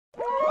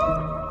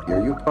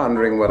Are you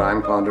pondering what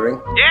I'm pondering?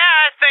 Yeah,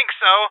 I think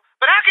so.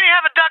 But how can you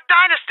have a duck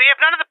dynasty if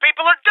none of the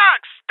people are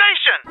ducks?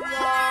 Station!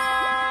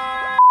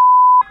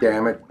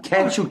 Damn it.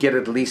 Can't you get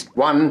at least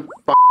one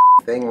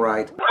thing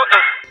right?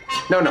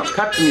 No,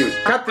 cut the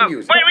music. Cut the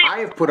music. Wait. I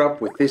have put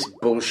up with this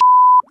bullshit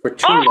for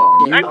too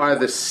long. You are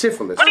the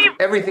syphilis of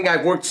everything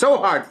I've worked so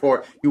hard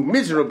for, you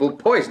miserable,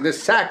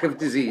 poisonous sack of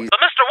disease. But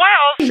Mr.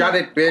 Wells... Shut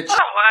it, bitch. Oh,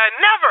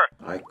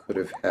 never! I could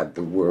have had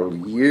the world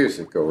years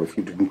ago if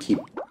you didn't keep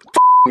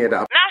it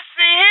up. Now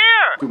see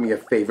here! Do me a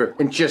favor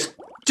and just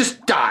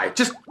die.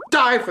 Just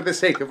die for the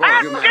sake of all How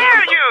humanity.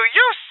 dare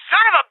you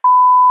son of a...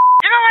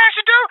 You know what I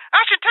should do?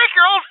 I should take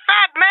your old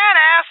fat man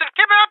ass and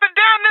keep it up and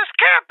down this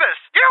campus.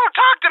 You don't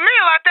talk to me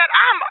like that.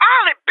 I'm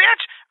Ollie,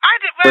 bitch.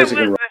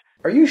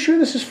 Are you sure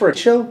this is for a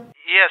show?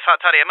 Yes, Hot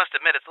Toddy, I must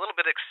admit, it's a little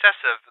bit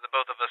excessive for the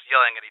both of us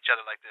yelling at each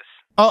other like this.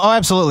 Oh,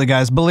 absolutely,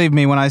 guys. Believe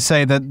me when I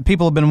say that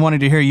people have been wanting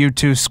to hear you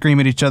two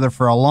scream at each other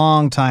for a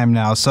long time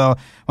now, so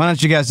why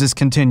don't you guys just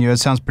continue? It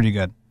sounds pretty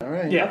good. All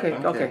right. Yeah,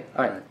 okay.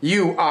 All right.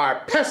 You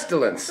are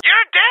pestilence.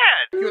 You're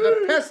dead! You're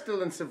the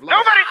pestilence of life.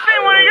 Nobody's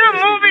seen one of your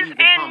movies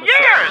in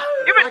years!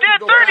 You've been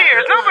dead 30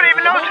 years! Nobody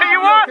even knows who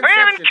you are or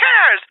even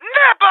cares!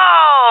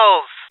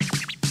 Nipples!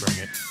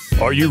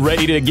 Are you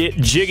ready to get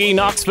jiggy,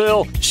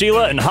 Knoxville?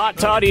 Sheila and Hot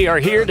Toddy are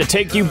here to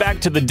take you back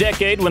to the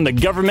decade when the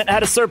government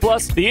had a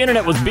surplus, the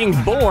internet was being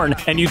born,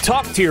 and you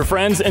talked to your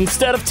friends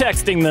instead of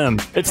texting them.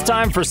 It's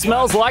time for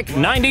Smells Like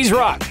 90s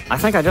Rock. I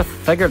think I just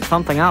figured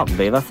something out,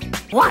 Beavis.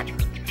 What?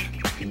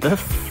 This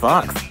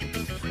sucks.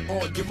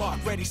 On your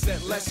mark, ready,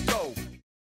 set, let's go.